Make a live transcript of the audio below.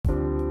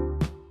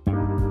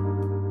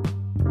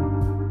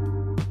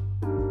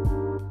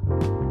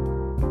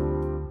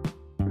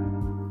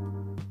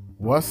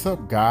What's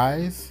up,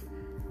 guys?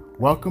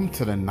 Welcome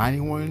to the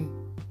 91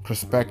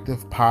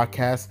 Perspective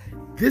Podcast.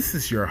 This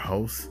is your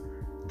host,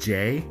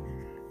 Jay.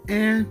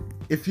 And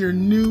if you're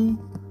new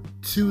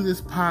to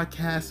this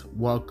podcast,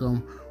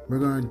 welcome. We're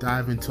going to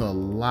dive into a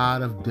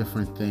lot of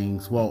different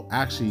things. Well,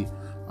 actually,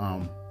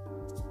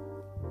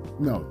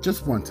 no,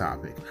 just one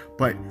topic.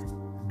 But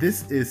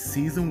this is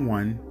season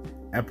 1,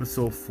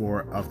 episode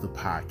 4 of the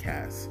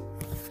podcast.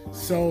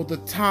 So the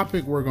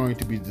topic we're going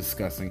to be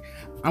discussing,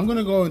 I'm going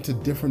to go into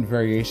different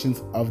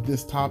variations of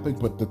this topic,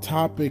 but the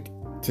topic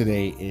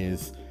today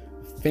is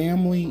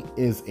family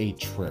is a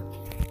trip.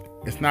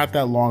 It's not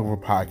that long of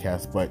a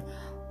podcast, but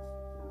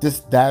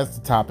that is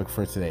the topic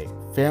for today.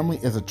 Family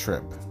is a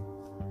trip.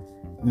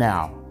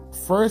 Now,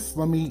 first,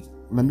 let me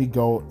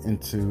go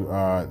into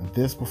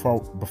this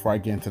before I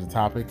get into the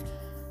topic.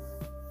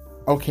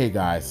 Okay,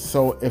 guys.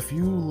 So if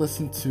you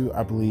listen to,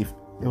 I believe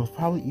it was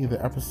probably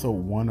either episode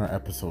 1 or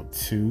episode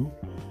 2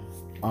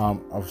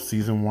 of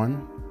season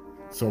 1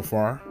 so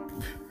far.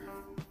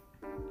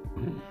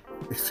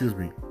 Excuse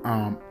me.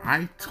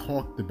 I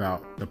talked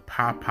about the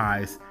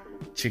Popeyes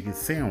chicken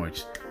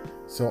sandwich.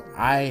 So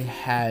I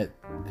had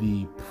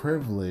the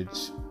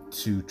privilege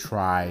to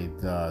try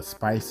the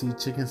spicy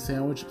chicken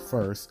sandwich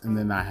first, and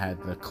then I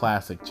had the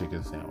classic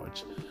chicken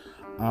sandwich.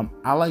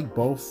 I like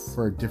both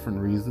for different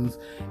reasons.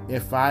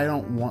 If I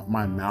don't want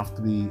my mouth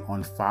to be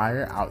on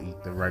fire, I'll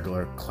eat the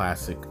regular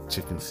classic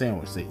chicken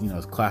sandwich that,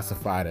 is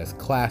classified as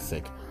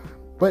classic.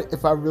 But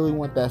if I really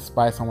want that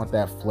spice, I want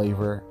that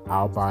flavor,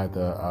 I'll buy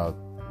the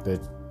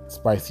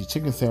spicy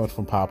chicken sandwich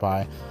from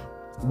Popeye.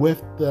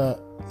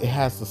 It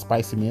has the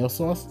spicy mayo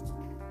sauce.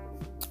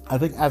 I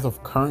think as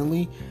of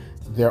currently,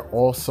 they're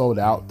all sold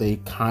out.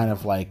 They kind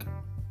of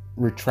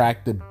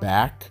retracted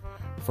back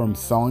from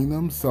selling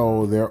them,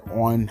 so they're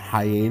on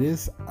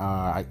hiatus.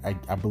 I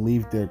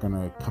believe they're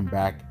gonna come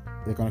back.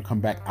 They're gonna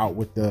come back out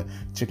with the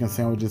chicken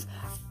sandwiches.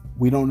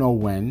 We don't know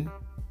when.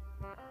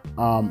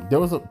 There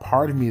was a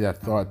part of me that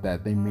thought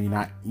that they may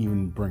not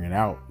even bring it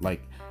out,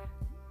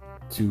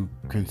 to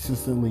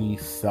consistently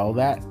sell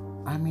that.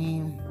 I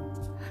mean,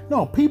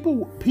 no,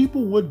 people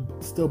would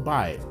still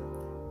buy it.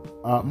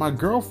 My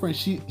girlfriend,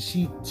 she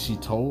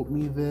told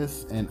me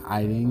this, and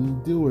I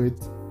didn't do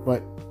it.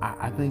 But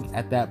I think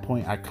at that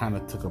point, I kind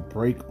of took a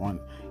break on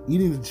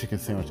eating the chicken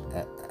sandwich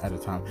at a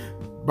time.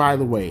 By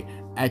the way,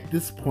 at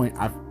this point,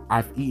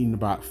 I've eaten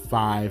about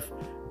 5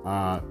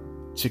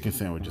 chicken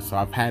sandwiches. So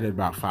I've had it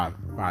about five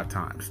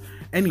times.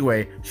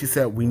 Anyway, she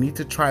said we need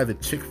to try the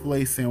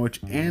Chick-fil-A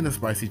sandwich and the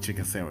spicy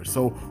chicken sandwich.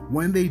 So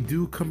when they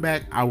do come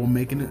back, I will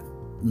make it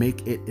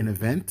an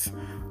event.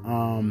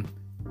 And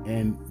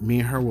me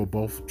and her will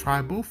both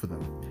try both of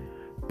them.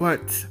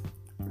 But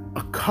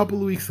a couple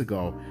of weeks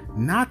ago,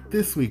 not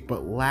this week,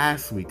 but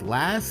last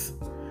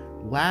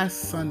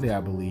Sunday, I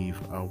believe.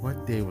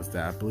 What day was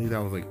that? I believe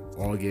that was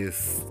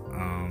August.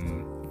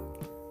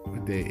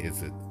 What day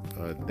is it?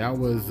 That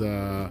was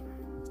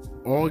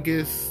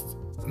August.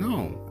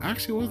 No,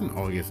 actually, it wasn't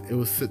August. It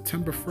was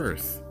September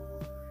 1st.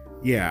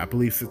 Yeah, I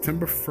believe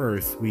September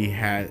 1st, we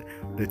had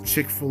the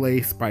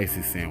Chick-fil-A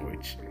spicy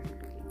sandwich.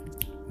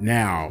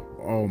 Now,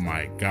 oh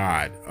my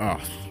God.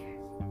 Ugh.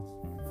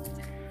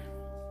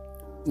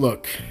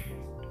 Look,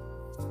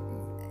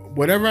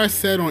 whatever I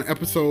said on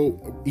episode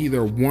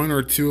either 1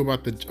 or 2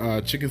 about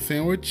the chicken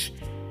sandwich,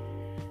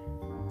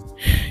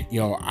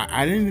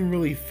 I didn't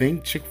really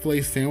think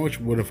Chick-fil-A sandwich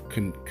would have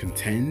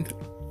contend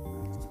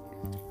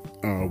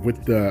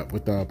with the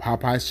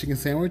Popeyes chicken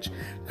sandwich,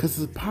 because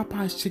the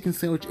Popeyes chicken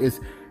sandwich is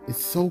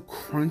so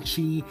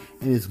crunchy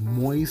and is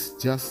moist,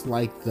 just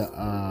like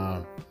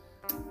just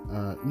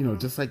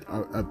like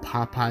a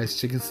Popeyes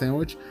chicken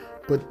sandwich.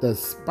 But the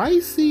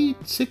spicy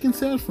chicken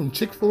sandwich from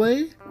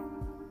Chick-fil-A,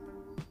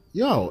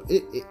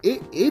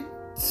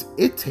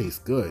 it tastes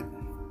good.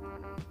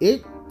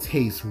 It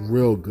tastes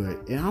real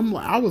good, and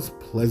I was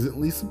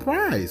pleasantly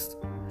surprised.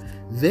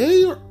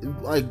 They are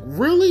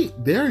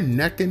they're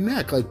neck and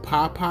neck.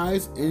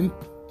 Popeyes and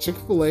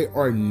Chick-fil-A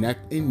are neck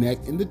and neck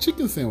in the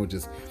chicken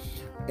sandwiches.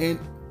 And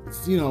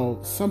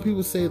some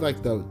people say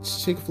the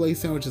Chick-fil-A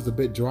sandwich is a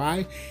bit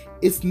dry.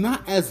 It's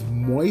not as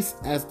moist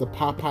as the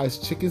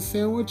Popeyes chicken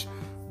sandwich,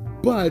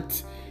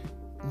 but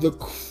the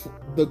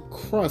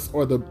crust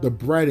or the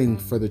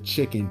breading for the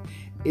chicken,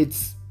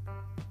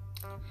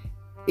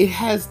 it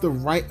has the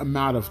right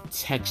amount of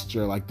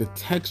texture. The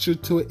texture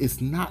to it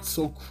is not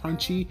so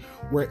crunchy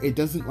where it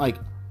doesn't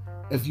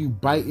if you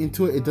bite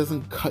into it, it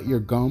doesn't cut your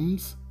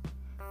gums.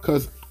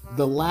 Because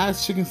the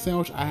last chicken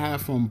sandwich I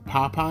had from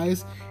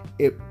Popeyes,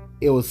 it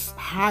was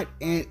hot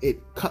and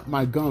it cut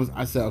my gums.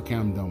 I said, okay,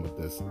 I'm done with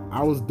this.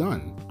 I was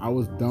done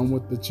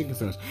with the chicken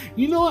sandwich.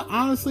 You know what?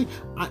 Honestly,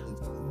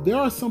 there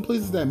are some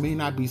places that may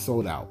not be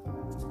sold out.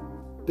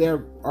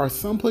 There are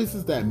some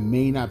places that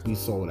may not be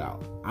sold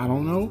out. I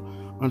don't know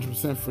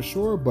 100% for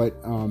sure, but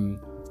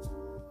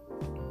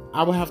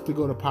I would have to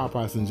go to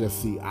Popeyes and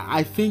just see.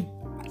 I think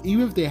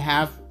even if they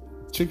have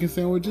chicken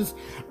sandwiches,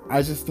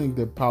 I just think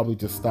they'll probably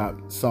just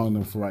stop selling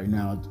them for right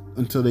now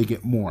until they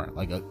get more,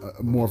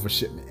 more of a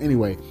shipment.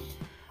 Anyway,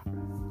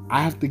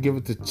 I have to give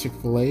it to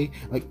Chick-fil-A.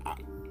 Like,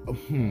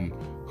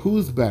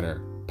 who's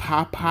better,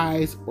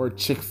 Popeyes or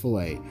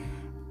Chick-fil-A?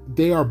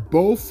 They are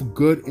both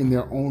good in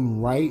their own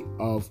right,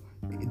 of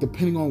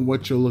depending on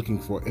what you're looking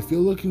for. If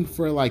you're looking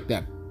for like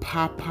that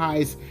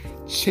Popeyes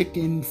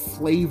chicken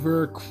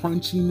flavor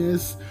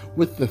crunchiness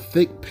with the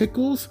thick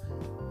pickles,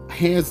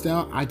 hands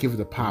down, I give it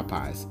to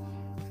Popeyes.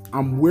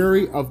 I'm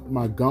wary of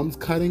my gums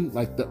cutting.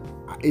 Like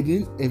I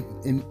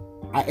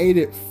ate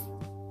it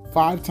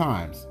 5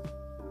 times,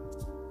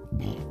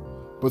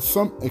 but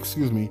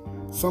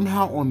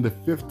somehow on the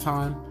 5th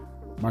time,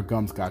 my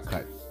gums got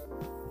cut.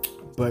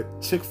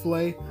 But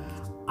Chick-fil-A,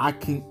 I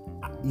can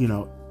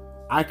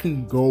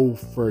go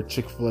for a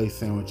Chick-fil-A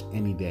sandwich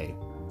any day.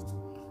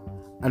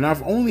 And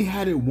I've only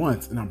had it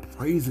once, and I'm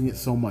praising it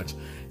so much.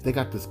 They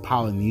got this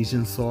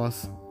Polynesian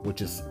sauce,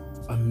 which is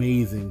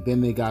amazing.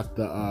 Then they got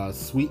the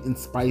sweet and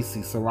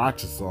spicy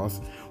sriracha sauce,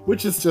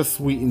 which is just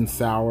sweet and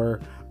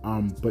sour,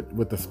 but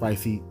with the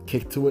spicy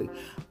kick to it.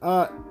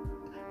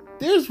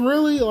 There's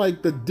really,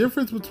 like, the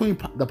difference between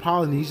the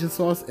Polynesian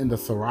sauce and the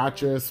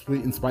sriracha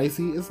sweet and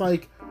spicy is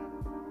like,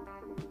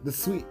 the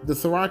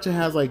sriracha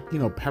has, like,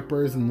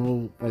 peppers and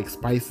little, like,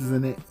 spices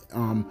in it,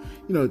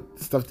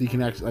 stuff that you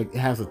can actually, like, it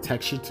has a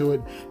texture to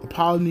it. The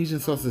Polynesian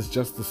sauce is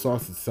just the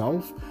sauce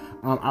itself.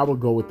 I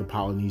would go with the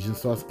Polynesian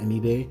sauce any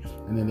day.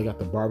 And then they got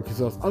the barbecue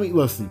sauce. I mean,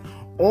 listen,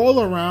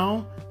 all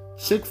around,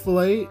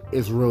 Chick-fil-A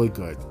is really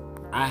good.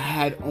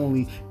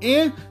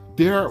 And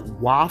their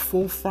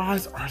waffle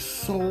fries are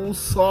so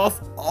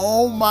soft.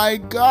 Oh my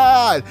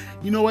God.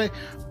 You know what?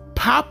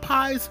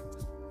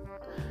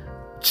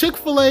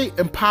 Chick-fil-A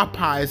and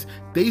Popeyes,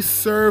 they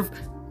serve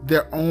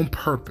their own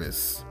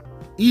purpose.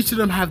 Each of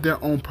them have their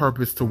own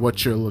purpose to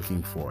what you're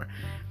looking for.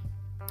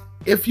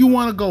 If you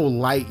want to go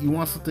light, you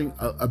want something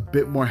a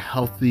bit more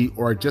healthy,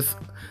 or just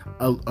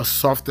a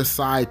softer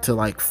side to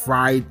like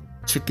fried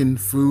chicken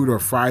food or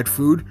fried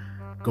food,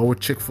 go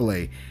with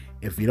Chick-fil-A.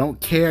 If you don't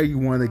care, you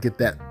want to get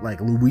that like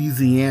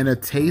Louisiana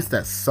taste,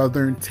 that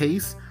southern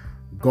taste,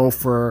 go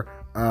for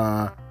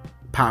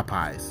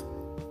Popeyes.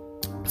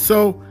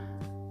 So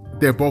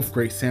they're both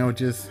great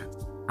sandwiches.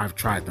 I've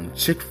tried them.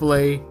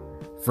 Chick-fil-A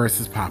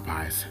versus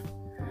Popeyes.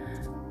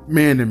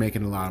 Man, they're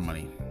making a lot of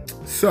money.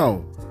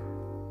 So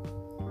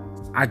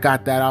I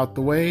got that out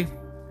the way.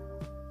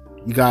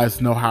 You guys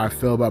know how I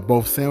feel about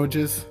both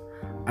sandwiches.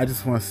 I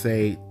just want to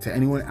say to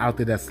anyone out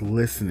there that's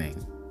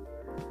listening,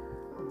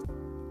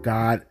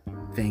 God,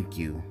 thank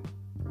you.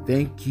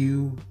 Thank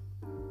you,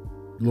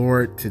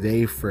 Lord,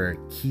 today for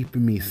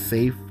keeping me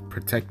safe,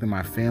 protecting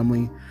my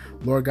family.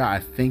 Lord God, I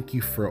thank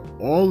you for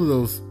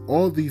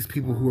all these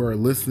people who are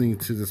listening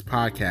to this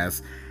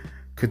podcast.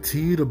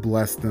 Continue to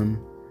bless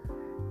them.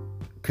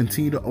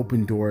 Continue to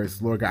open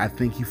doors. Lord God, I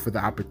thank you for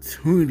the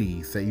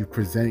opportunities that you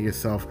presented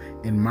yourself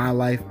in my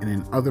life and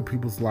in other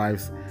people's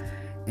lives.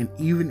 And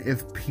even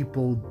if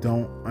people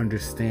don't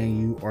understand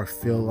you or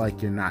feel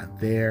like you're not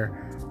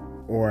there,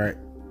 or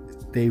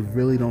they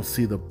really don't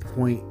see the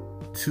point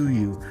to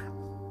you,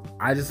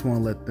 I just want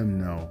to let them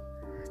know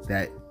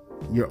that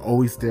you're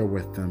always there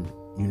with them.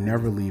 You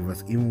never leave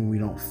us, even when we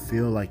don't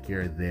feel like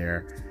you're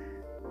there.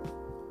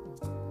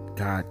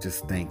 God,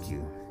 just thank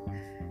you.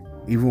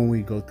 Even when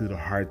we go through the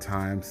hard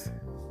times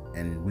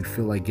and we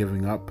feel like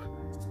giving up,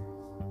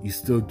 you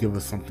still give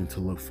us something to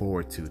look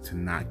forward to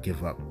not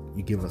give up.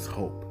 You give us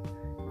hope.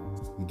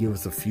 You give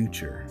us a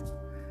future.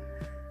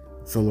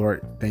 So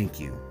Lord, thank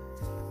you.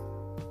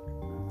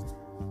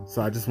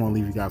 So I just want to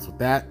leave you guys with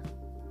that.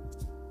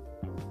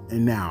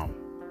 And now,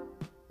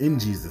 in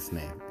Jesus'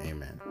 name,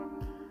 amen.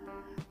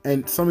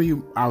 And some of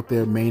you out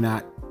there may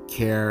not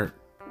care,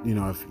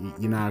 if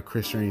you're not a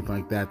Christian or anything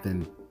like that,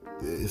 then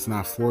it's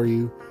not for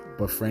you.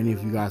 But for any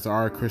of you guys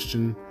are a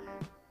Christian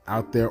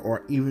out there,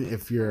 or even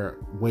if you're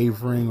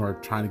wavering or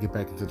trying to get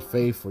back into the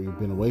faith, or you've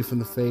been away from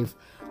the faith,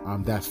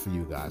 that's for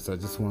you guys. So I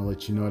just want to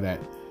let you know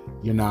that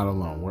you're not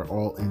alone. We're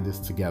all in this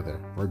together,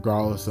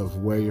 regardless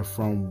of where you're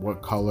from,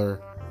 what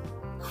color,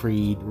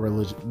 creed,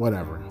 religion,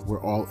 whatever.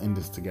 We're all in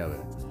this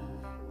together.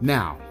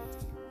 Now,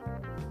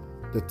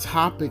 the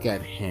topic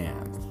at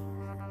hand.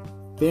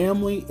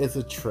 Family is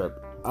a trip.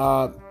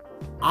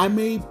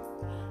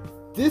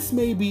 This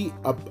may be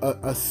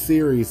a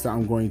series that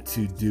I'm going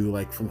to do,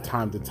 like, from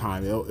time to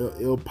time.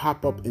 It'll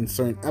pop up in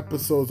certain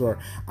episodes, or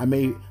I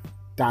may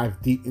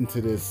dive deep into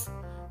this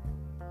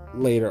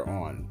later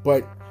on.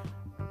 But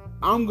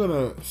I'm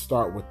gonna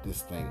start with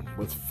this thing,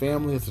 with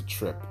family as a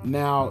trip.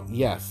 Now,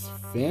 yes,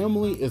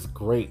 family is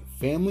great.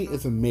 Family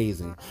is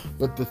amazing.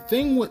 But the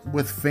thing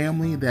with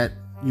family that,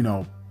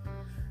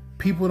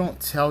 people don't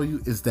tell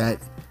you is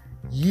that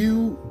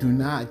you do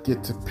not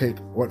get to pick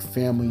what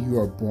family you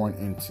are born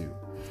into.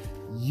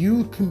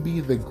 You can be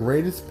the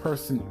greatest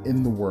person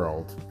in the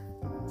world,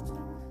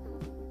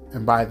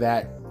 and by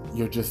that,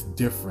 you're just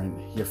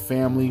different. Your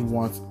family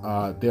wants,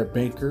 they're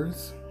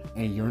bankers,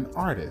 and you're an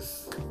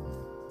artist.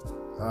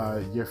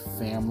 Your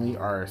family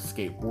are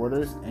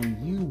skateboarders, and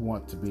you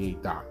want to be a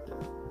doctor.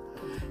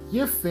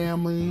 Your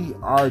family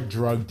are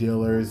drug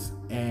dealers,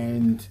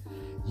 and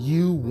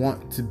you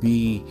want to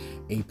be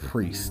a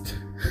priest.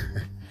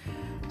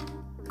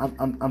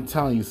 I'm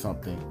telling you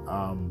something.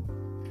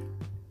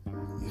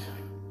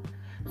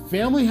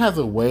 Family has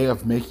a way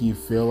of making you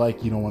feel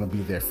like you don't want to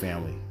be their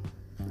family.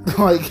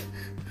 Like,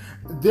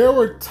 there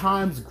were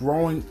times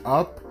growing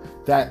up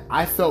that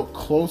I felt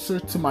closer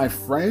to my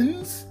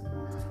friends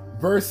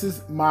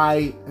versus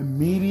my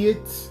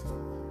immediate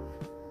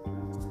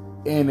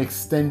and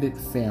extended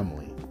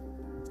family.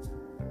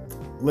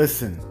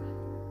 Listen,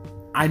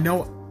 I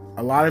know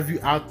a lot of you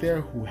out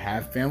there who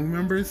have family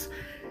members,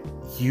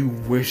 you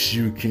wish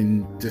you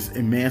can just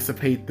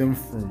emancipate them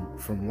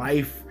from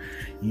life.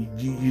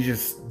 You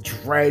just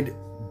dread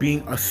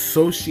being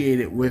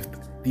associated with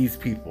these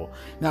people.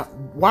 Now,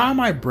 why am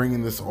I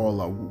bringing this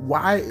all up?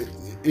 Why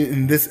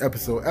in this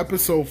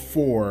episode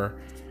 4,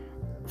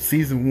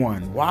 season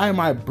 1, why am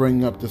I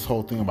bringing up this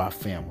whole thing about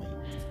family?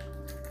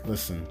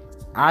 Listen,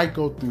 I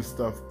go through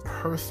stuff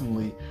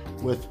personally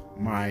with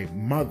my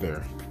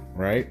mother,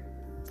 right?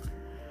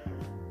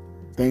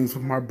 Things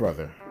with my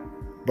brother.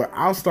 But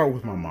I'll start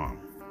with my mom,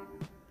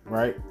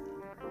 right?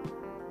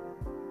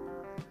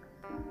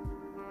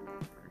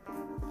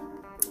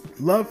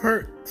 Love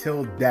her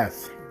till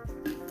death,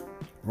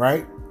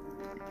 right?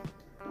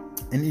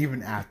 And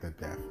even after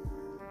death.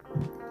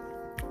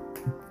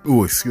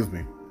 Ooh, excuse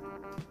me.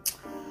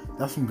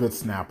 That's some good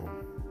Snapple.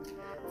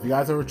 If you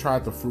guys ever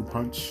tried the Fruit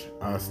Punch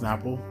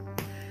Snapple,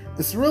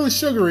 it's really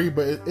sugary,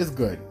 but it's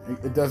good.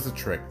 It does the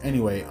trick.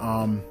 Anyway,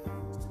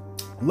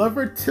 love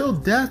her till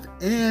death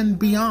and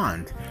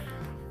beyond.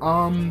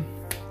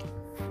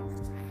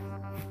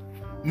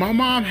 My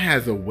mom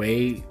has a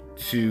way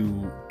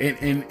to,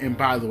 and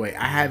by the way,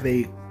 I have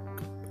a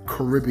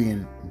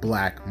Caribbean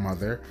black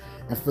mother,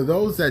 and for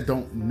those that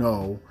don't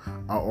know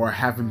or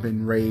haven't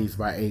been raised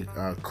by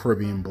a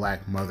Caribbean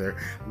black mother,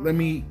 let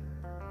me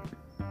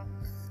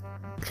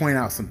point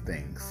out some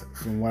things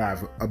from what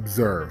I've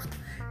observed,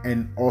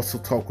 and also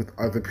talk with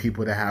other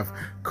people that have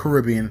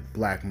Caribbean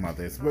black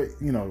mothers. But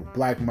you know,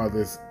 black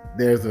mothers,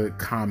 there's a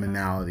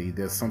commonality.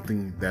 There's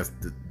something that's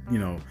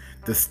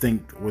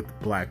distinct with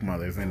black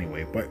mothers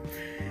anyway. But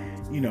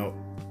you know,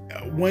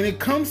 when it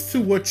comes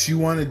to what you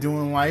want to do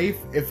in life,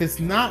 if it's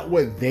not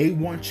what they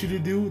want you to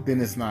do,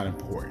 then it's not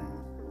important.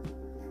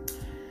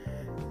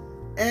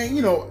 And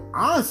you know,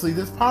 honestly,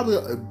 there's probably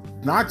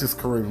not just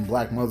Caribbean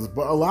black mothers,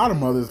 but a lot of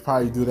mothers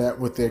probably do that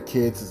with their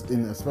kids,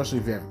 and especially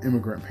if you have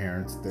immigrant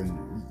parents, then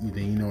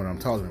you know what I'm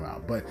talking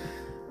about. But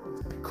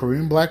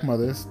Caribbean black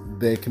mothers,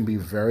 they can be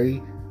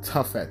very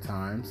tough at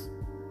times.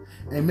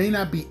 It may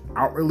not be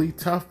outwardly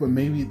tough, but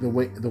maybe the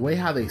way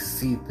how they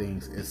see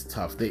things is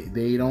tough.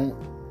 They don't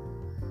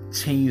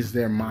change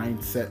their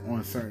mindset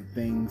on certain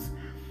things.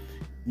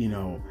 You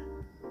know,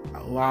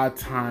 a lot of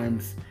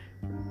times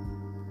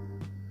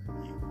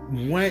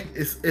when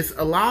it's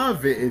a lot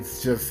of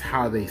it's just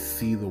how they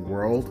see the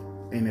world.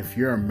 And if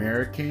you're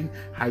American,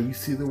 how you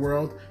see the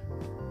world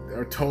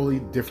are totally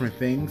different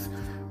things.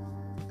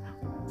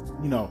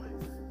 You know,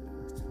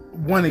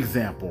 one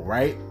example,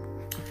 right?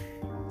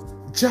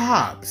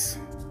 Job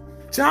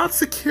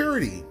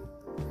security.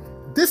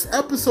 This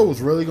episode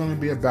is really going to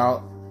be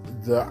about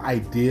the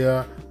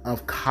idea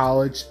of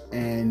college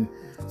and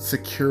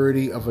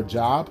security of a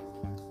job,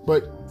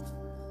 but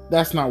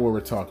that's not what we're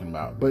talking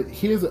about. But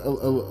here's a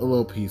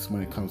little piece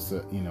when it comes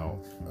to, you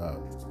know,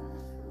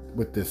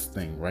 with this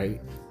thing, right?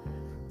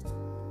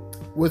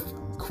 With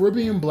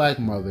Caribbean black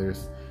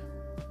mothers,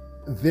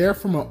 they're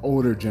from an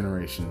older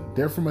generation.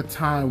 They're from a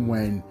time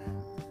when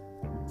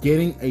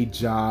getting a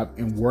job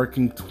and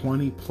working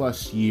 20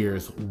 plus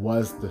years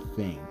was the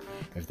thing.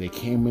 If they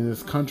came in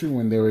this country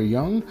when they were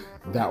young,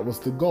 that was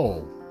the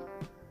goal.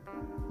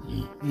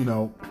 You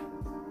know,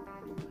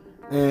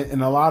 and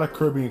in a lot of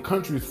Caribbean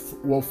countries,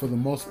 well, for the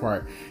most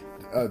part,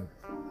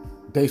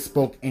 they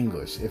spoke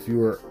English. If you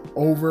were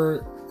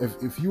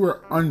if you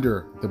were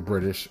under the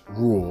British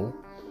rule,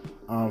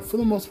 for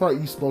the most part,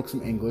 you spoke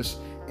some English,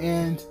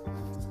 and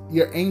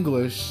your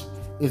English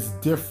is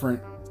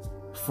different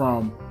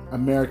from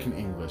American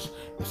English.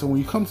 So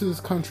when you come to this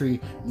country,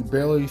 you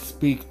barely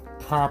speak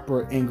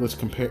proper English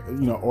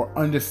or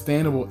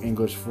understandable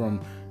English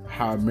from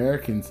how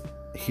Americans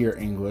hear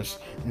English,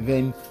 and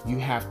then you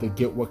have to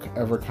get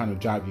whatever kind of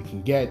job you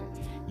can get.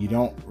 You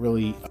don't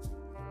really.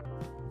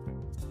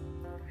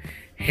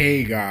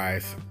 Hey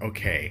guys,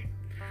 okay,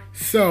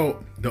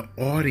 so the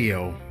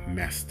audio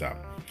messed up.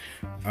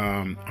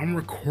 I'm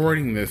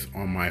recording this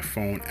on my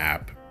phone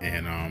app,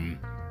 and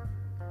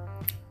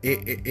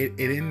it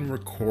didn't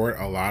record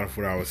a lot of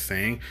what I was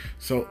saying.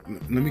 So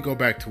let me go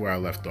back to where I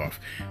left off.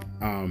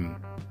 I'm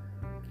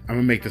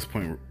gonna make this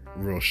point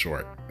real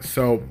short.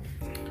 So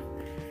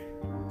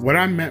what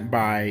I meant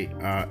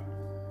by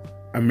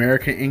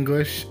American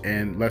English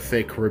and let's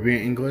say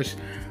Caribbean English,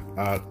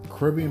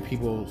 Caribbean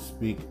people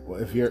speak.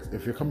 Well, if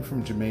you're coming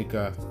from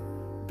Jamaica,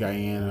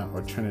 Guyana,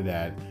 or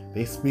Trinidad,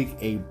 they speak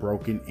a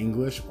broken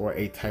English or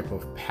a type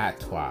of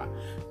patois.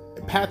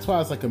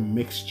 Patois is like a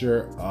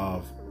mixture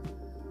of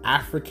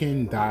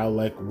African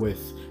dialect with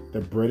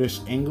the British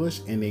English,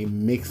 and they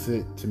mix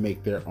it to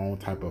make their own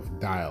type of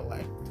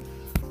dialect.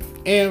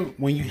 And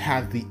when you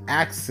have the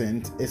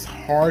accent, it's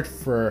hard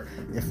for,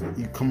 if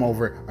you come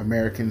over,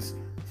 Americans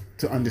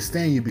to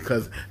understand you,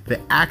 because the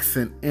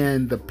accent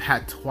and the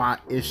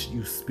patois-ish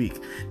you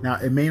speak. Now,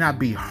 it may not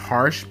be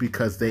harsh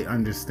because they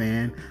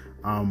understand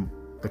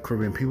the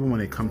Caribbean people, when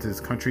they come to this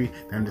country,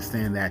 they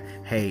understand that,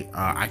 hey,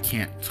 I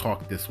can't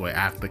talk this way. I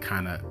have to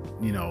kind of,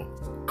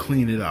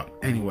 clean it up.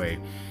 Anyway,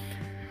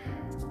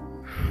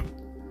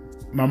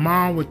 my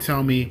mom would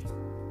tell me,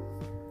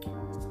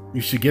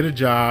 you should get a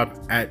job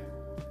that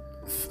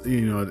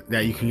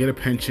you can get a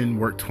pension,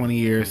 work 20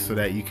 years so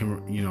that you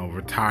can,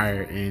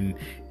 retire, and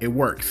it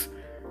works.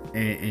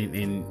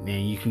 And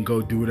you can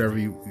go do whatever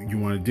you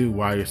want to do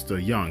while you're still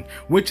young,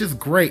 which is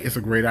great. It's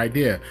a great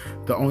idea.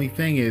 The only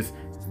thing is,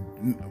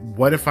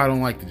 what if I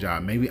don't like the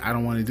job? Maybe I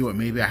don't want to do it.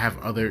 Maybe I have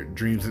other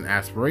dreams and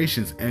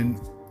aspirations. And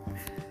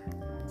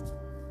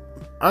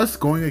us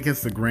going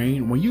against the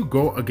grain, when you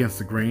go against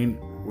the grain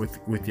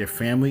with your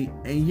family,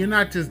 and you're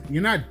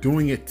not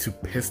doing it to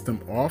piss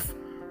them off,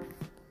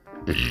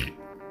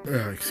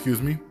 excuse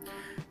me,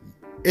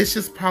 it's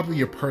just probably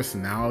your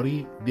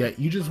personality that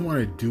you just want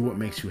to do what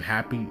makes you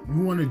happy. You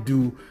want to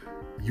do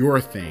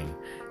your thing,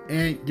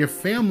 and your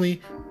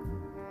family,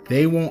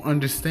 they won't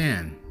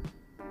understand.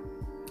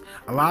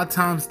 A lot of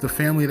times, the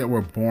family that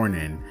we're born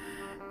in,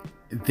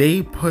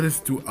 they put us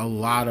through a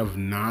lot of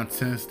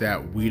nonsense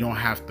that we don't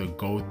have to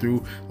go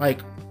through.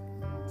 Like,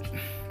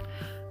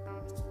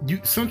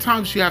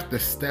 sometimes you have to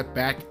step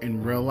back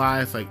and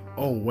realize, like,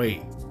 oh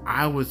wait,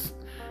 I was,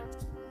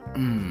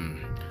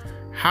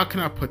 how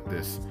can I put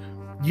this?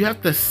 You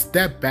have to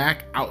step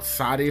back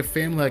outside of your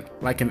family,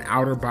 like an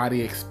outer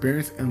body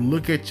experience, and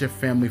look at your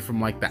family from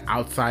like the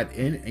outside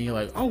in, and you're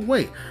like, oh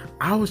wait,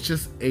 I was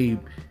just a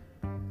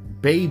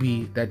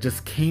baby that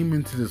just came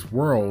into this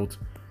world,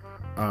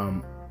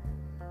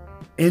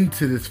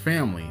 into this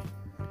family.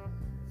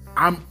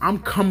 I'm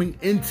coming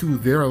into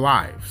their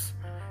lives.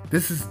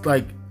 This is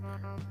like,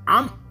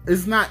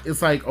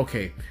 it's like,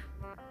 okay,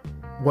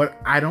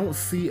 what I don't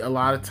see a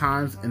lot of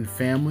times in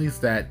families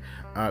that,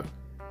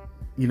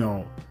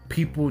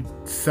 people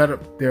set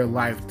up their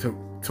life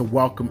to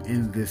welcome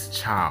in this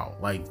child.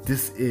 Like,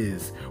 this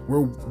is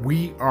where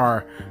we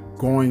are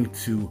going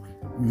to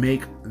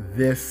make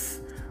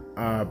this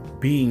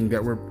being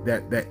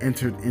that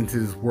entered into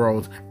this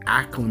world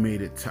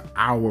acclimated to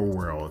our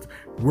world.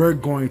 We're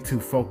going to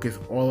focus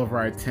all of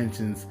our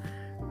attentions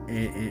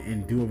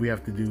and do what we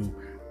have to do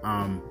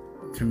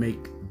to make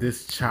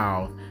this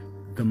child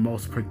the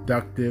most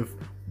productive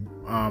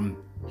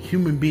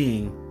human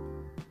being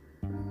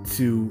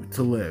to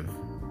live,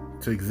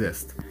 to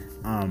exist.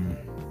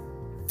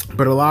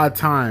 But a lot of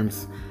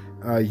times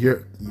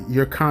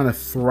you're kind of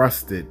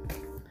thrusted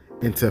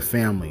into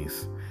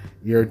families.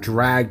 You're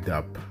dragged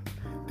up.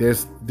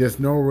 There's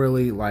no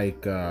really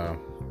like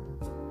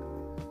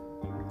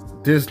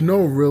there's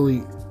no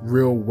really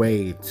real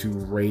way to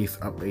raise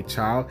up a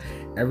child.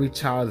 Every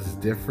child is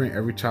different.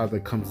 Every child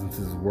that comes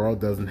into this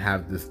world doesn't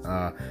have this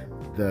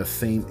the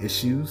same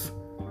issues,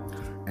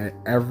 and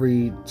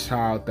every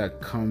child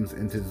that comes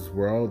into this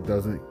world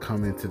doesn't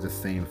come into the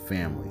same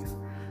families.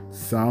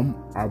 Some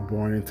are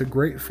born into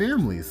great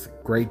families,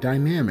 great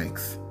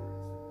dynamics.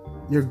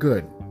 You're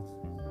good.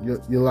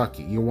 You're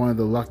lucky. You're one of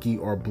the lucky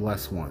or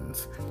blessed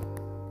ones.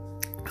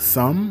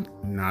 Some,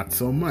 not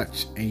so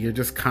much. And you're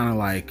just kind of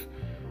like,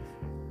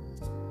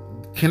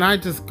 can I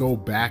just go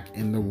back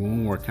in the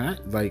womb? Or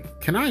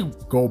can I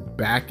go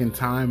back in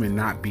time and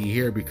not be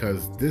here?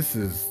 Because this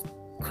is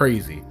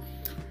crazy.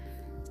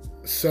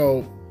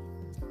 So,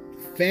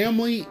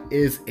 family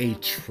is a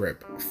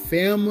trip.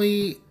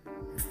 Family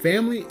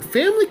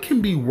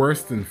can be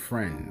worse than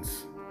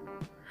friends.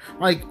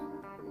 Like,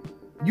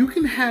 you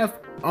can have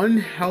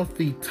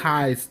unhealthy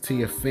ties to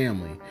your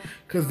family,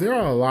 because there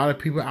are a lot of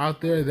people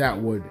out there that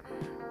would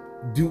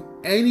do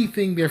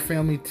anything their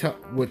family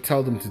would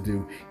tell them to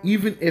do,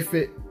 even if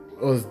it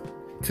was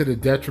to the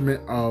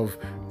detriment of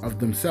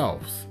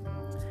themselves.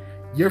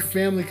 Your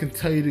family can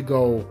tell you to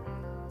go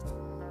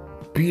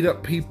beat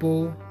up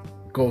people,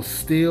 go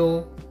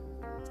steal,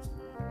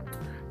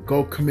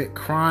 go commit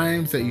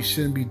crimes that you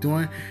shouldn't be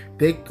doing.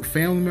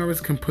 Family members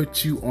can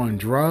put you on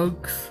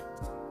drugs.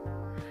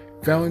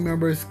 Family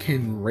members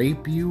can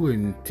rape you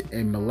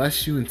and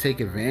molest you and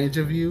take advantage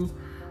of you.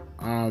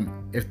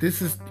 If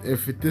this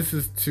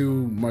is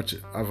too much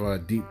of a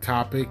deep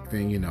topic,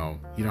 then you don't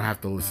have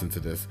to listen to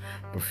this.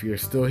 But if you're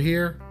still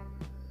here,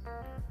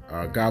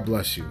 God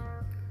bless you.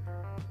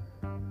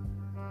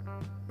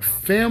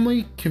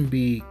 Family can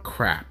be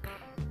crap,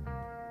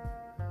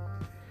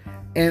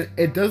 and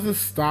it doesn't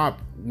stop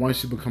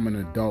once you become an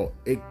adult.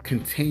 It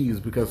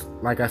continues, because,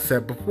 like I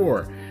said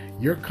before,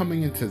 you're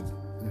coming into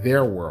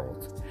their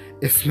world.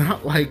 It's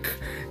not like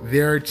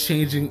they're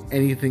changing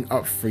anything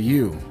up for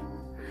you.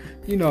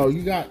 You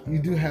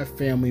do have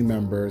family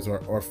members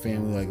or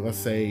family, like, let's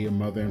say your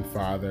mother and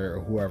father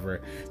or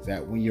whoever,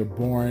 that when you're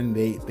born,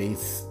 they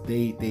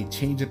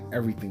change up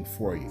everything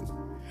for you.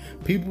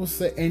 People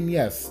say, and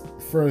yes,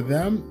 for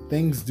them,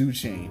 things do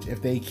change.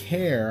 If they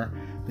care,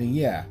 then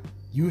yeah,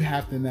 you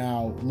have to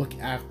now look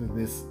after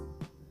this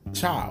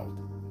child,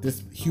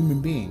 this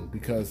human being,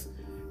 because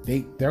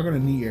they're going to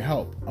need your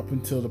help up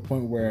until the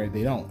point where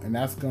they don't. And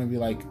that's going to be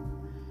like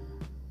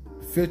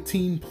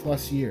 15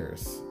 plus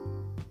years.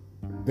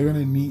 They're going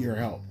to need your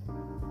help.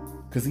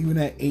 Because even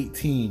at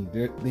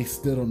 18, they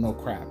still don't know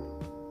crap.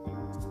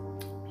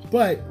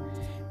 But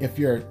if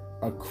you're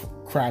a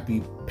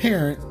crappy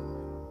parent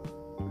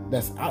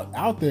that's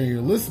out there,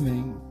 you're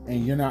listening,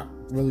 and you're not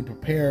really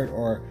prepared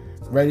or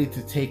ready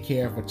to take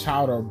care of a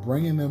child, or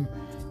bringing them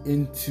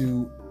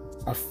into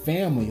a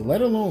family,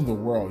 let alone the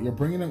world, you're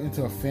bringing them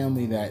into a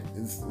family that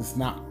is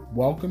not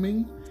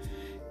welcoming,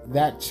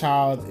 that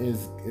child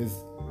is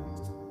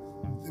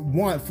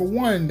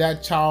one,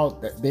 that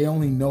child, they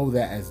only know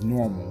that as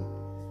normal.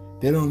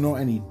 They don't know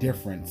any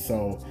different.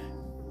 So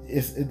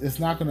it's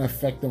not going to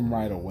affect them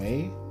right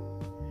away.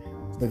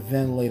 But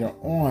then later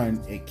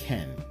on, it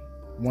can.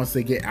 Once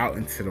they get out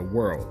into the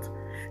world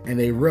and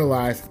they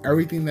realize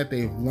everything that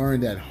they've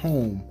learned at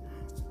home,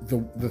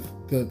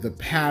 the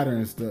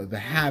patterns, the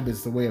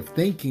habits, the way of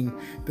thinking,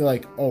 they're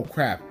like, oh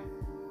crap,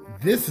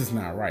 this is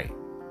not right.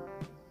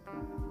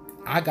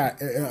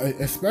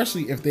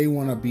 Especially if they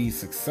want to be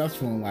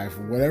successful in life,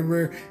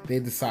 whatever they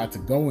decide to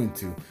go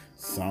into.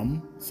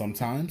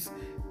 Sometimes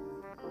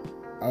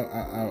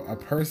a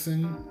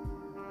person,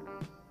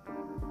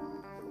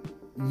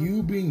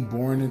 you being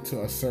born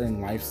into a certain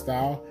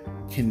lifestyle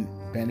can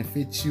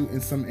benefit you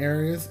in some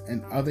areas,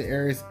 and other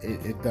areas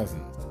it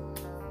doesn't.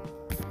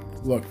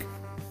 Look,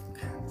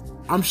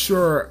 I'm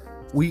sure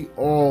we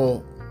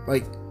all,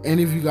 like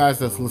any of you guys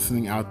that's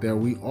listening out there,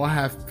 we all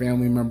have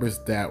family members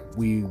that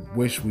we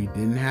wish we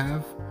didn't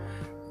have,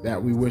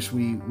 that we wish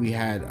we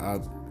had.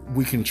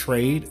 We can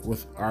trade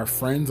with our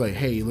friends, like,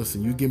 hey,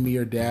 listen, you give me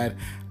your dad,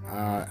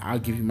 I'll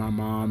give you my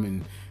mom,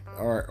 and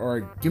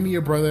or give me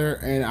your brother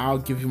and I'll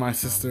give you my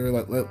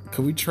sister.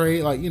 Can we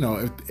trade? Like, you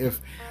know,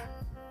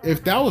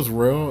 if that was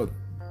real,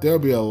 there'll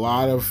be a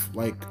lot of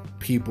like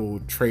people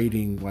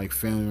trading like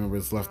family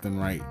members left and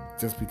right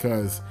just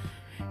because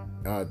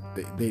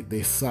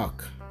they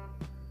suck.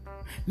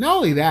 Not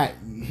only that,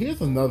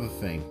 here's another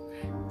thing.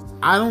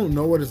 I don't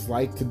know what it's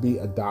like to be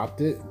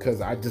adopted, because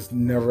I just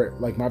never,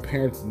 like, my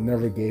parents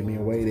never gave me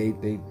away.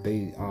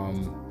 They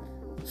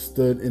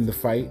stood in the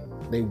fight.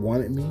 They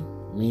wanted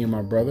me and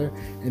my brother.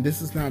 And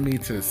this is not me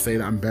to say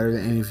that I'm better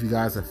than any of you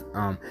guys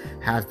that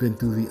have been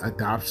through the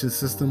adoption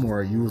system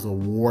or you was a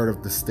ward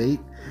of the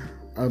state.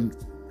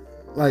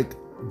 Like,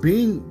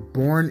 being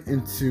born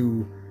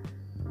into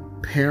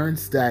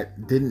parents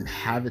that didn't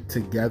have it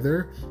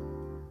together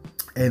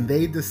and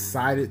they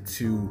decided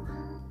to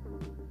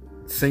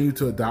send you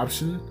to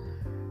adoption,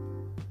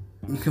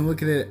 you can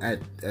look at it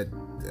at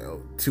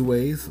two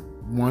ways.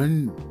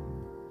 One,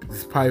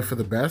 it's probably for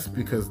the best,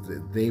 because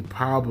they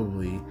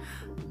probably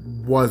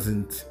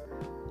wasn't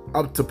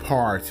up to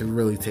par to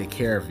really take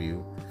care of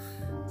you.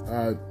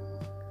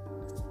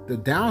 The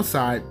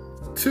downside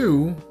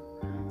too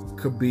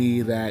could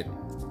be that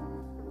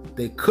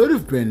they could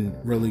have been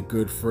really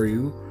good for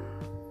you,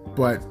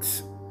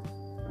 but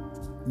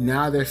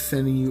now they're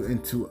sending you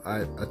into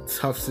a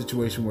tough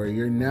situation where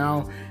you're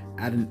now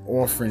at an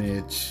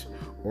orphanage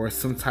or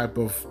some type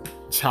of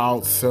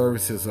child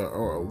services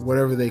or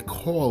whatever they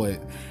call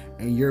it,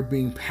 and you're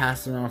being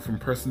passed around from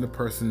person to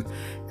person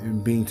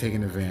and being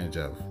taken advantage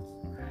of.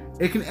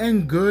 It can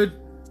end good,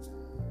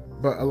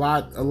 but a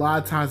lot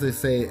of times they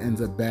say it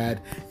ends up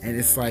bad, and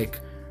it's like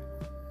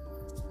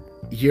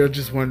you're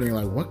just wondering,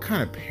 like, what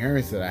kind of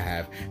parents did I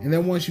have? And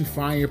then once you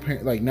find your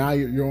parents, like, now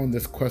you're on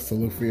this quest to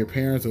look for your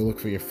parents or look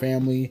for your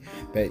family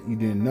that you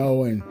didn't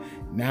know, and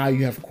now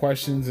you have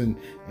questions and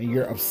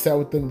you're upset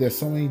with them. There's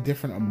so many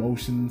different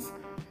emotions,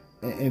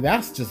 and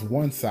that's just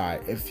one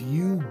side. If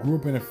you grew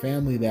up in a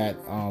family that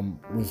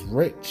was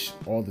rich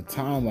all the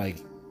time, like,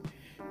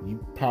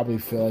 you probably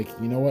feel like,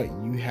 you know what,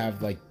 you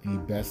have like the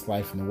best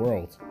life in the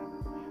world.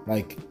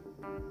 Like,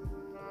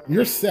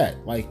 you're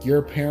set. Like,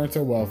 your parents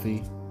are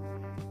wealthy.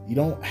 You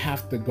don't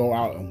have to go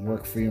out and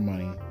work for your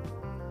money.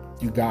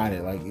 You got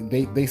it. Like,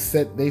 they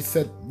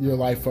set your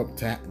life up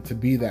to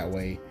be that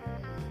way,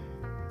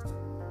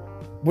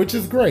 which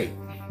is great,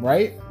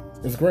 right?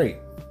 It's great.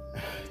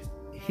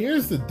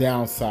 Here's the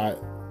downside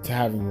to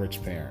having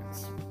rich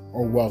parents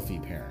or wealthy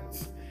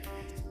parents.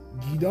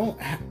 You don't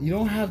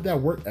have that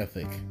work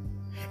ethic.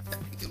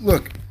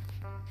 Look,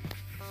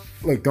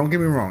 don't get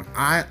me wrong.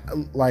 I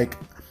like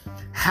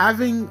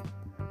having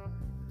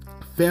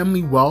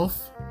family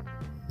wealth,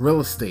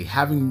 real estate,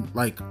 having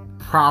like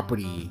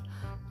property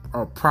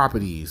or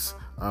properties,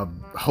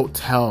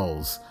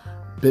 hotels,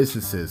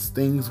 businesses,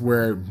 things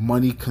where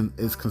money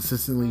is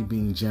consistently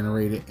being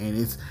generated,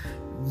 and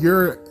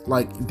you're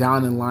like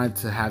down in line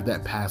to have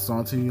that passed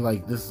on to you.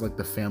 Like, this is like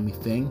the family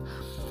thing.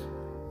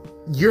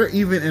 You're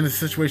even in a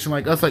situation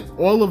like us, like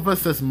all of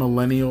us as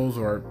millennials,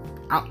 or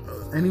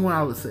anyone,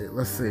 I would say,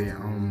 let's say,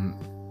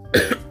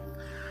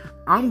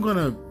 I'm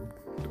gonna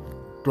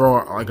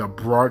throw like a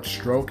broad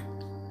stroke,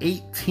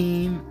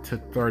 18 to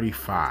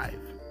 35,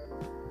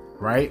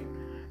 right?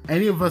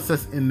 Any of us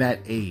that's in that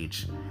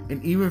age,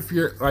 and even if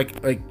you're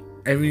like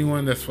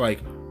everyone that's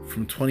like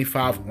from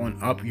 25 on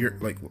up, you're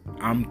like,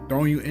 I'm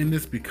throwing you in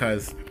this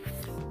because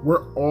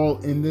we're all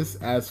in this,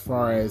 as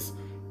far as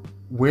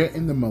we're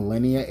in the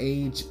millennia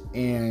age,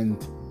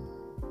 and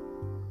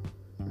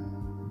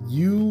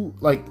you,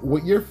 like,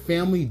 what your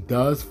family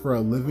does for a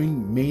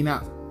living may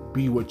not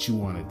be what you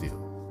want to do.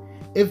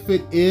 If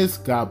it is,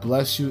 God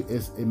bless you.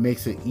 It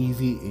makes it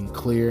easy and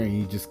clear, and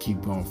you just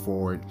keep going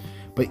forward.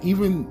 But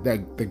even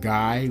the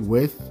guy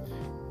with,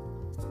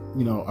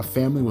 a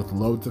family with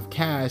loads of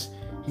cash,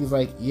 he's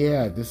like,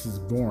 yeah, this is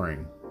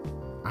boring.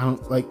 I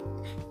don't like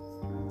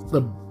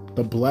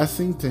the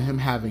blessing to him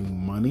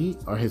having money,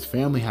 or his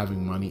family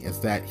having money, is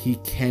that he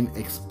can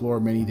explore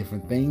many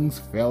different things,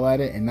 fail at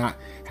it, and not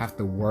have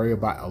to worry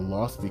about a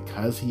loss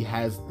because he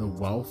has the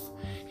wealth,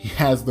 he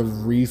has the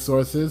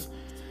resources.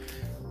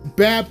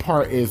 Bad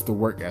part is the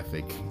work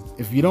ethic.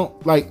 If you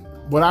don't, like,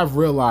 what I've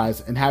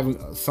realized, and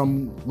having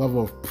some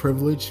level of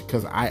privilege,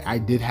 because I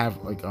did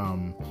have, like,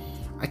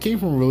 I came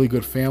from a really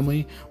good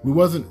family. We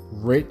wasn't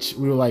rich.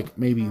 We were like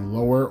maybe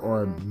lower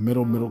or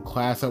middle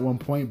class at one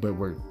point, but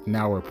we're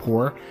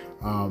poor,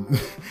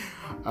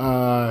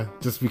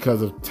 just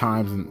because of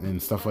times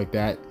and stuff like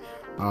that.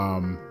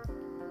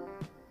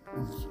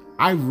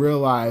 I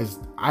realized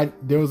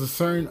there was a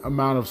certain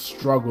amount of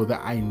struggle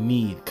that I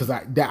need, because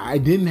I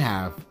didn't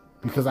have,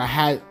 because I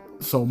had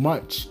so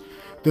much.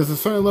 There's a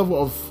certain level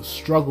of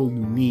struggle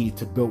you need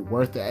to build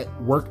work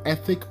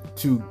ethic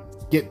to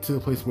get to the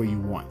place where you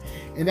want.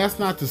 And that's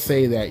not to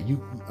say that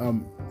you,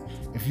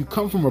 if you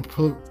come from a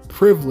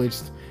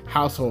privileged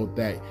household,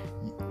 that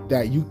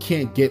you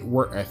can't get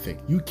work ethic.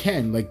 You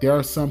can. Like, there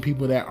are some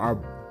people that are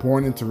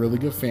born into really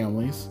good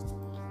families,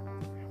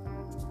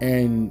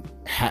 and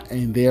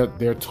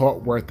they're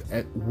taught work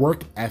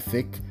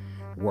ethic,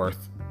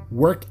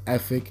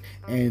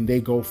 and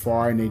they go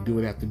far and they do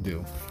what they have to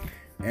do.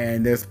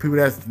 And there's people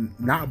that's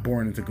not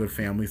born into good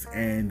families,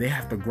 and they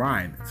have to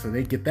grind. So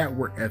they get that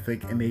work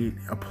ethic and they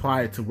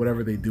apply it to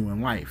whatever they do in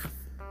life.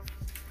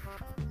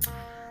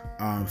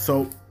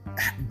 So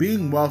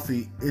being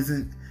wealthy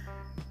isn't,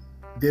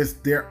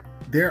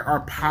 there are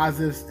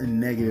positives and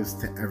negatives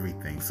to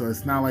everything. So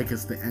it's not like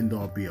it's the end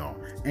all be all.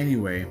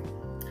 Anyway,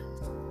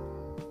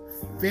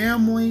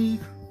 family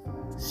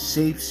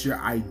shapes your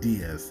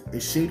ideas.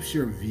 It shapes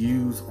your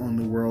views on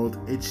the world.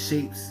 It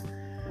shapes,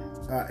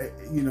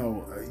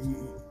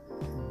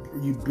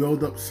 you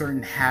build up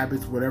certain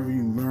habits, whatever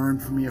you learn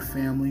from your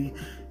family.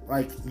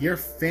 Like, your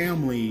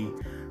family,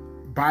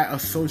 by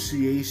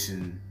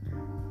association,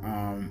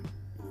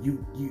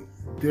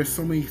 there's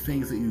so many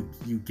things that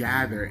you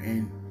gather,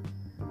 and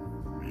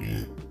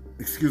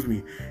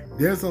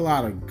there's a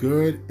lot of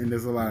good and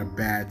there's a lot of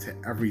bad to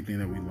everything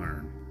that we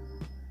learn.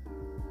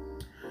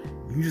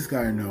 You just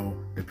gotta know,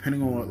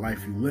 depending on what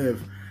life you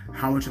live,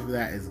 how much of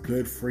that is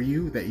good for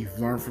you that you've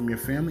learned from your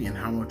family, and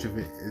how much of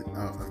it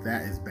of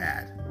that is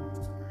bad.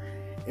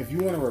 If you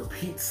want to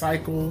repeat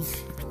cycles,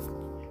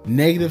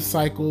 negative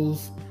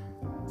cycles,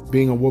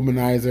 being a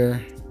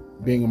womanizer,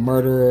 being a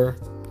murderer,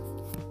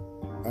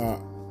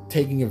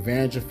 taking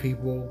advantage of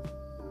people,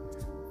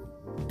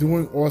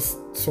 doing all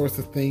sorts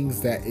of things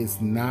that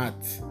is not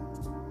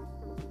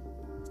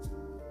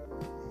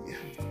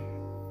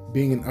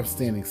being an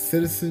upstanding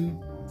citizen,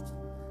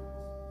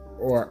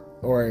 or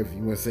if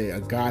you want to say a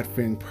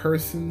God-fearing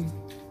person,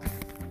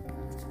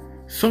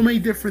 so many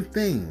different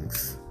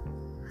things.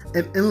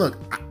 And look,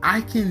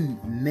 I can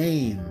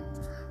name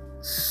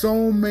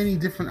so many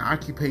different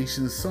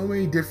occupations, so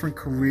many different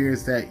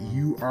careers that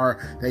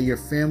your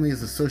family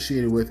is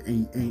associated with,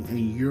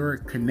 and you're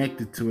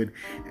connected to it,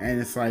 and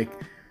it's like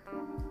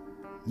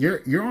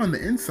you're on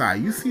the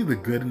inside. You see the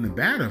good and the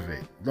bad of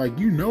it. Like,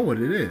 you know what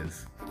it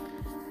is.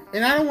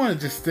 And I don't want to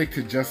just stick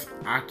to just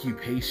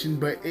occupation,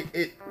 but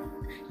it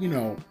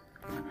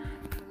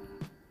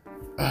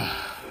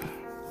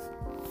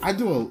I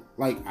do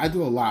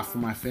a lot for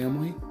my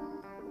family,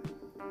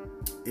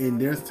 and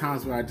there's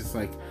times where I just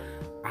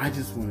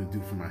want to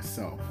do for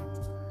myself.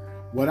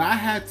 What I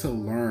had to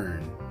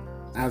learn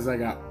as I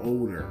got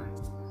older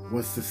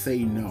was to say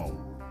no.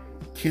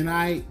 Can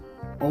I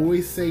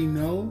always say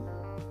no?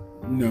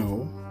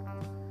 No.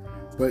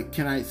 But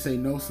can I say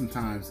no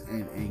sometimes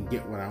and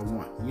get what I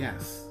want?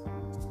 Yes.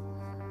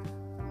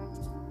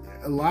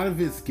 A lot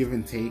of it's give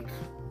and take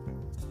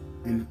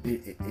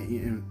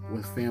in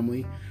with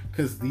family,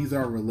 because these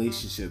are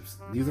relationships.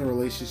 These are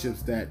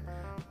relationships that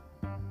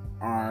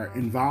are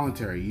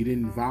involuntary. You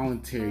didn't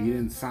volunteer. You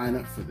didn't sign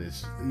up for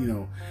this.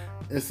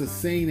 It's a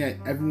saying that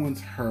everyone's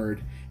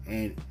heard,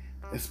 and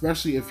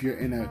especially if you're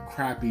in a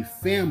crappy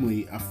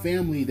family, a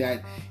family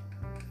that,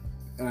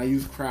 and I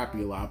use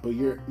crappy a lot, but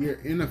you're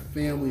in a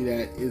family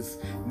that is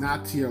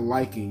not to your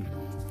liking.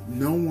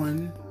 No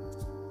one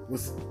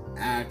was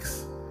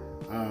asked.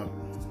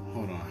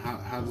 Hold on.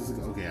 How does it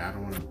go? Okay, I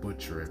don't want to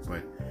butcher it,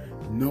 but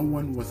no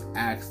one was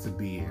asked to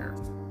be here.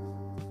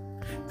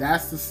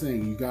 That's the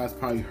thing. You guys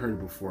probably heard it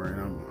before, and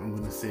I'm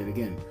going to say it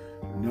again.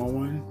 No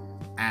one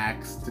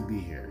asked to be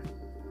here.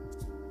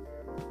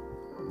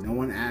 No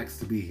one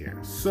asked to be here.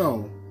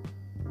 So,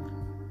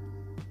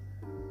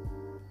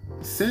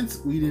 since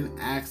we didn't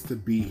ask to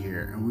be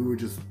here and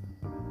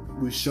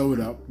we showed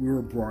up, we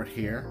were brought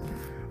here,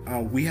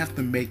 we have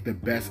to make the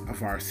best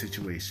of our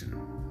situation.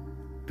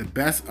 The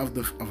best of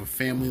a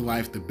family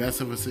life, the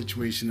best of a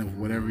situation of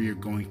whatever you're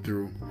going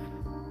through.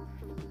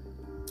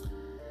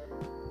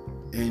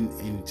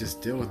 And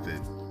just deal with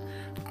it.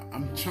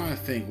 I'm trying to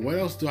think, what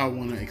else do I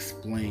want to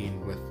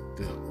explain with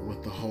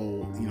the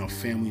whole,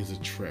 family is a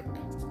trip.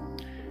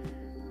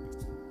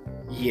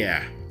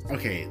 Yeah.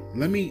 Okay,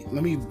 let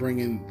me bring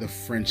in the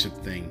friendship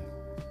thing,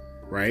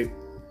 right?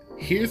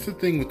 Here's the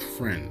thing with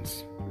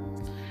friends.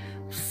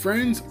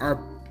 Friends are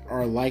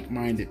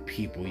like-minded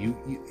people.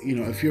 You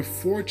know, if you're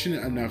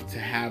fortunate enough to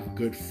have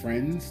good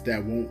friends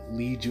that won't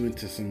lead you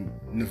into some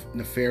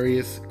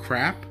nefarious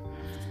crap,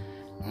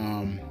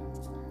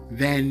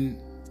 then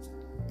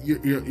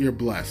you're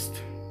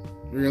blessed.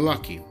 You're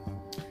lucky.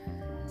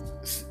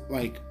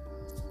 Like,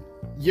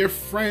 your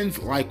friends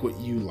like what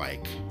you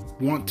like,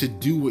 want to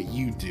do what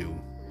you do,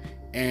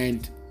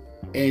 and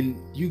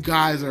you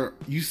guys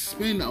you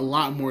spend a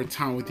lot more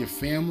time with your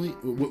family,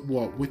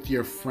 with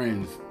your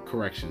friends,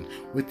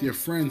 with your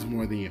friends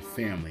more than your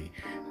family,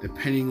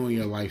 depending on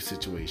your life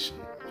situation.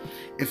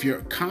 If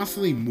you're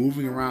constantly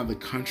moving around the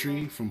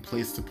country from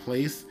place to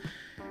place,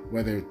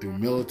 whether through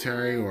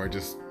military or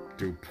just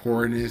through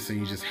poorness and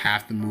you just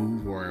have to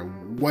move, or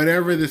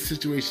whatever the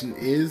situation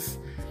is,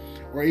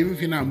 or even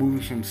if you're not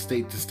moving from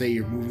state to state,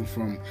 you're moving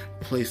from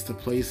place to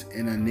place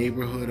in a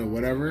neighborhood or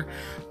whatever.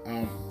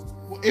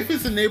 If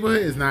it's a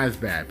neighborhood, it's not as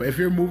bad. But if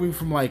you're moving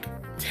from like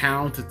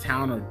town to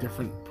town or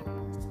different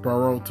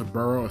borough to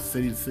borough or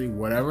city to city,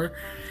 whatever,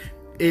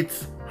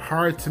 it's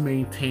hard to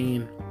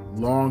maintain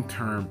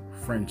long-term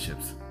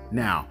friendships.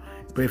 Now,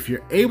 but if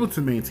you're able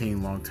to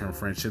maintain long-term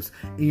friendships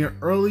in your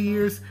early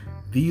years,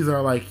 these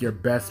are like your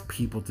best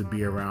people to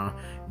be around.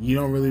 You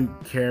don't really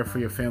care for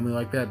your family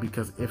like that,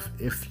 because if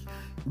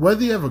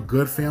whether you have a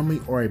good family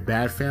or a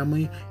bad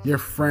family, your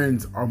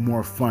friends are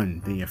more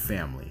fun than your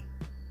family.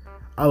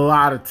 A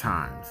lot of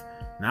times.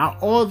 Not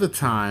all the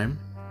time,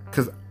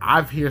 because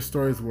I've heard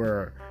stories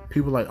where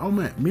people are like, oh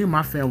man, me and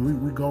my family,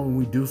 we go and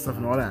we do stuff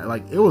and all that.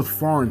 Like, it was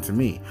foreign to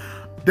me.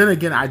 Then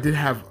again, I did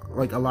have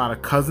like a lot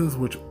of cousins,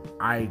 which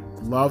I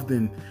loved,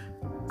 and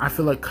I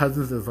feel like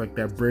cousins is like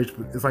that bridge.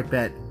 It's like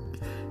that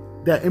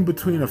in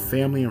between a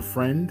family and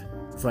friend.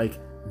 It's like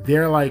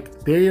they're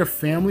your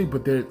family,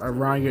 but they're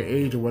around your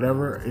age or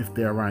whatever. If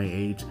they're around your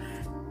age,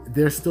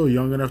 they're still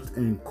young enough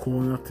and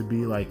cool enough to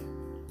be like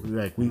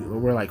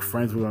we're like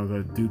friends. We're gonna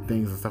go do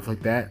things and stuff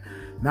like that.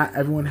 Not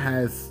everyone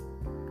has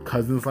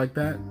cousins like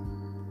that,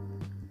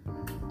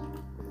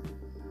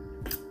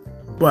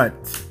 but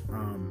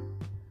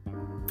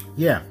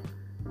yeah,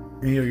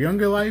 in your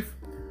younger life,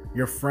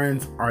 your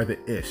friends are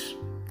the ish.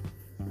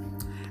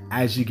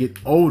 As you get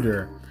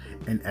older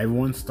and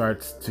everyone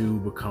starts to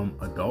become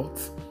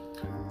adults,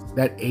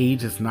 that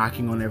age is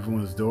knocking on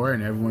everyone's door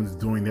and everyone's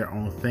doing their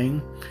own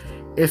thing,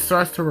 it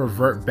starts to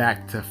revert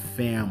back to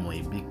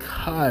family,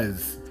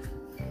 because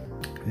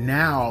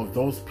now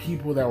those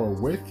people that were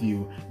with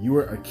you, you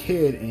were a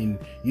kid and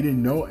you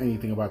didn't know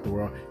anything about the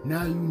world.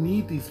 Now you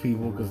need these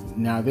people because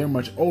now they're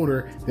much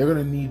older. They're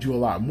going to need you a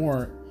lot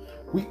more.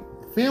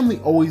 Family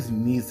always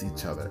needs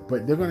each other,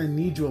 but they're going to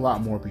need you a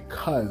lot more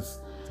because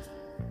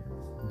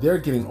they're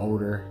getting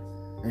older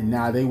and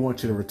now they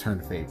want you to return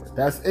the favor.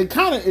 It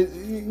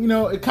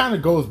kind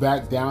of goes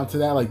back down to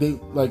that.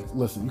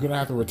 Listen, you're going to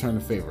have to return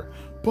the favor,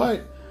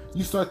 but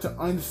you start to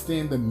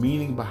understand the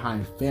meaning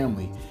behind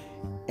family.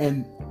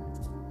 And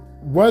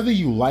whether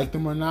you like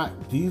them or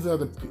not, these are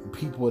the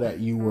people that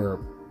you were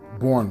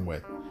born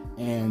with.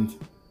 And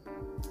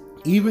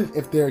even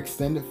if they're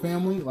extended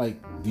family,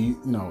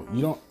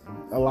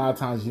 a lot of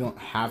times you don't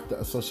have to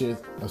associate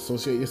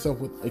yourself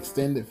with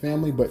extended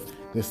family, but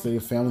they're still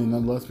your family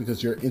nonetheless,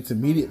 because your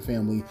intermediate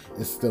family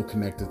is still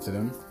connected to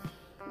them.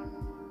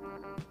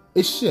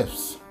 It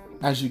shifts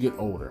as you get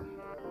older,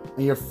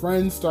 and your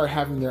friends start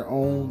having their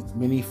own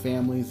mini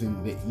families,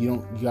 and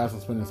you guys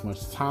don't spend as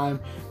much time.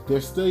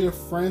 They're still your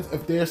friends.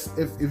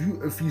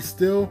 If you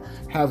still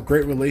have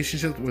great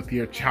relationships with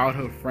your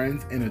childhood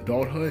friends in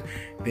adulthood,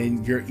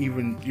 then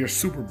you're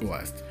super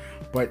blessed.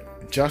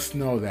 But just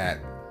know that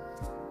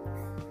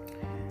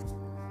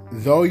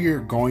though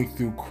you're going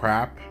through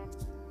crap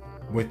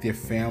with your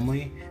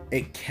family,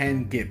 it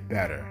can get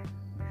better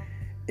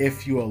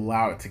if you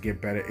allow it to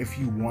get better, if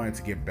you want it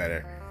to get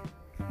better.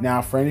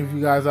 Now, for any of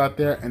you guys out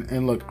there,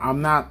 and look,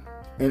 I'm not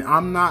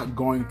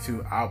going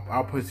to,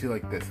 I'll put it to you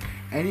like this.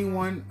 Any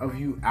one of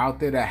you out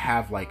there that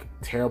have like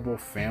terrible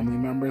family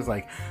members,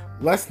 like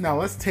let's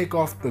take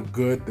off the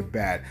good, the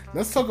bad.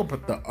 Let's talk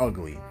about the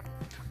ugly.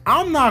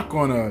 I'm not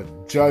gonna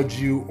judge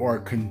you or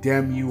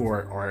condemn you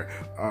or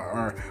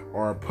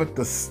put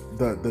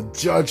the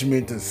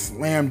judgment and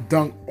slam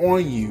dunk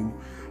on you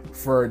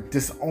for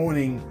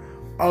disowning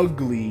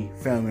ugly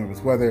family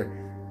members, whether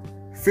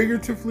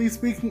figuratively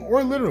speaking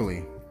or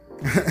literally.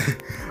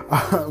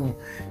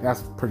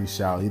 That's pretty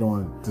shallow. You don't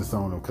want to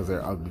disown them because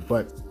they're ugly.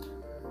 But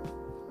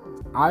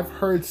I've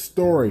heard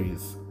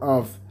stories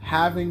of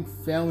having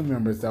family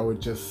members that were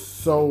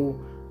just so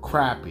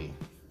crappy.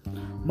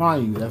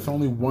 Mind you, that's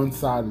only one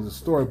side of the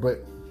story,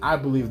 but I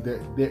believe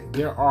that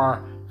there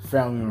are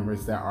family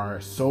members that are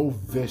so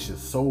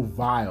vicious, so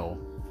vile.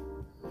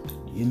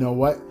 You know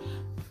what?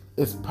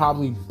 It's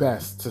probably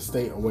best to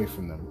stay away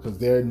from them because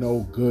they're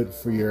no good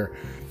for your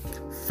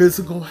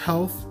physical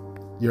health,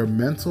 your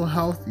mental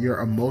health, your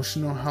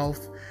emotional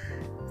health,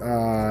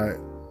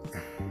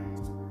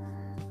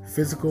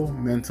 physical,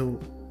 mental,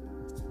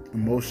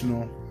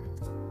 emotional,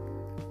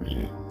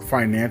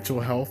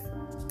 financial health,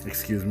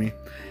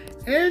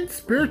 and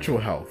spiritual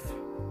health.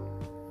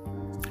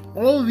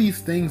 All of these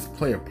things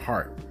play a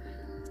part.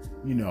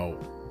 You know,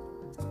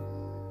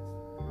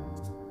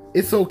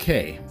 it's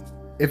okay.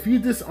 If you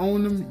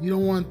disown them, you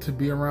don't want to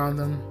be around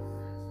them,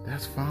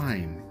 that's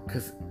fine.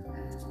 Because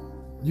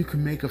you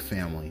can make a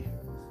family.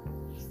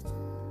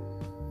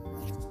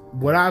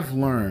 What I've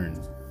learned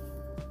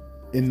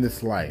in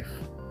this life,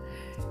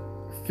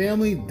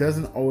 family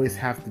doesn't always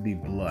have to be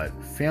blood.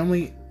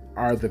 Family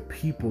are the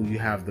people you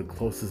have the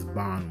closest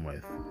bond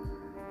with.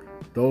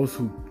 Those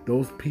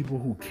people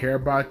who care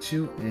about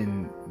you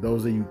and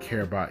those that you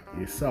care about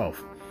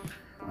yourself.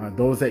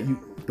 Those that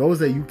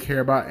you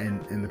care about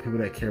and the people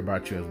that care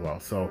about you as well.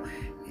 So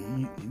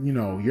you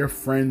know, your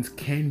friends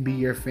can be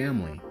your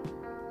family.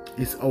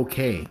 It's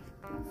okay.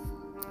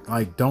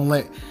 Like, don't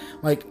let,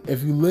 like,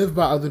 if you live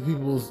by other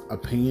people's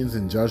opinions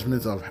and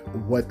judgments of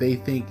what they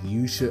think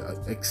you should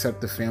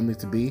accept the family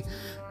to be,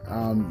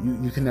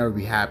 you can never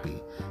be happy.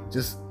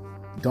 Just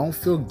don't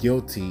feel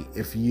guilty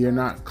if you're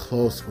not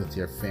close with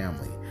your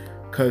family.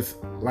 Because,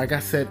 like I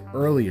said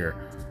earlier,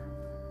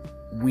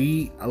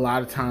 we a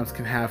lot of times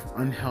can have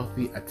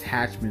unhealthy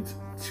attachments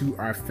to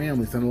our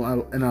families, and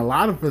a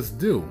lot of us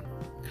do.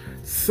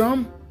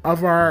 Some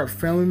of our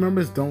family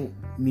members don't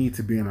need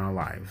to be in our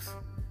lives.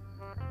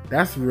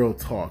 That's real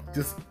talk.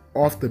 Just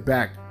off the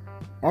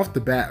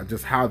bat,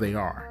 just how they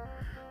are.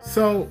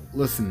 So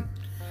listen,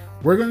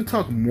 we're going to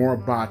talk more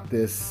about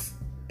this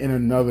in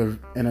another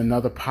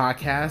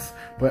podcast.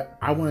 But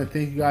I want to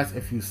thank you guys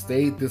if you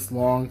stayed this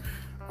long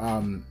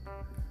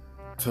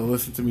to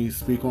listen to me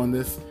speak on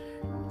this.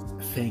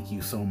 Thank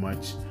you so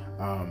much.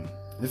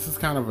 This is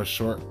kind of a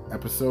short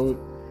episode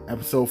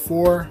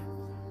 4.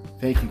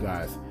 Thank you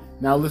guys.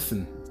 Now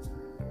listen,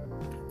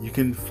 you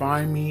can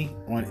find me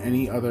on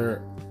any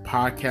other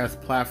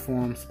podcast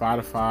platform,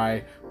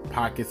 Spotify,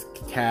 Pocket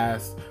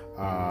Cast,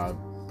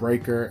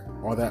 Breaker,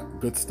 all that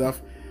good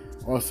stuff.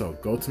 Also,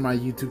 go to my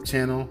YouTube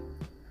channel,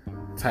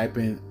 type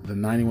in the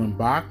 91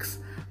 Box.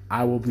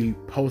 I will be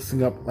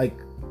posting up like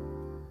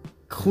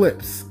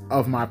clips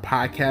of my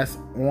podcast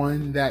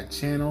on that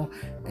channel,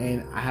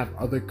 and I have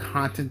other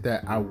content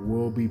that I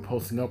will be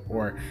posting up,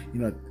 or you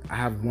know, I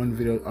have one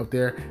video up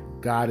there,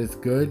 God is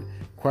Good ?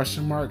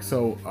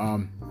 So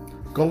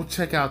go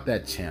check out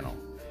that channel.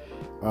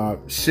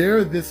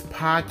 Share this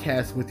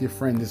podcast with your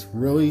friends. This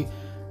really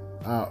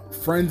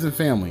friends and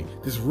family.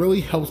 This really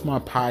helps my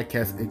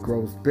podcast. It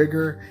grows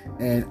bigger,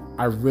 and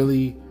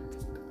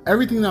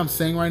everything that I'm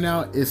saying right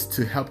now is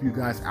to help you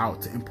guys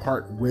out, to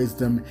impart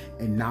wisdom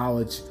and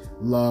knowledge,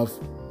 love,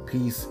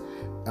 peace.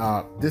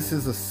 This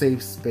is a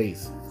safe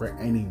space for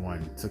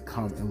anyone to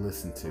come and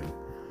listen to.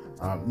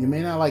 You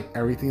may not like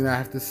everything that I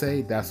have to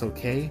say. That's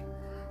okay,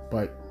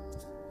 but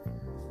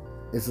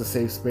it's a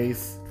safe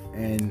space,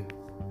 and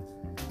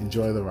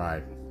enjoy the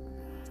ride.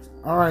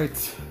 All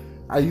right.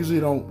 I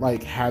usually don't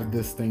like have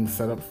this thing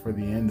set up for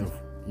the end of,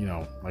 you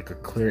know, like a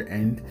clear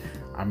end.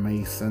 I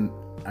may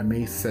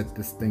set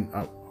this thing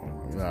up.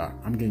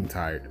 I'm getting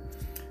tired.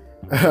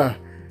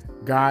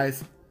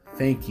 Guys,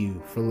 thank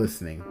you for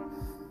listening.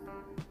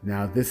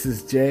 Now, this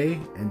is Jay,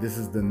 and this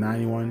is the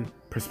 91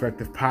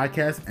 Perspective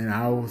Podcast, and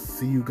I will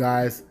see you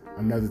guys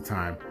another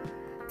time.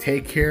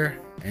 Take care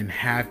and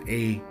have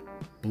a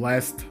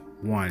blessed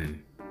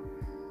one.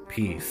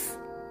 Peace.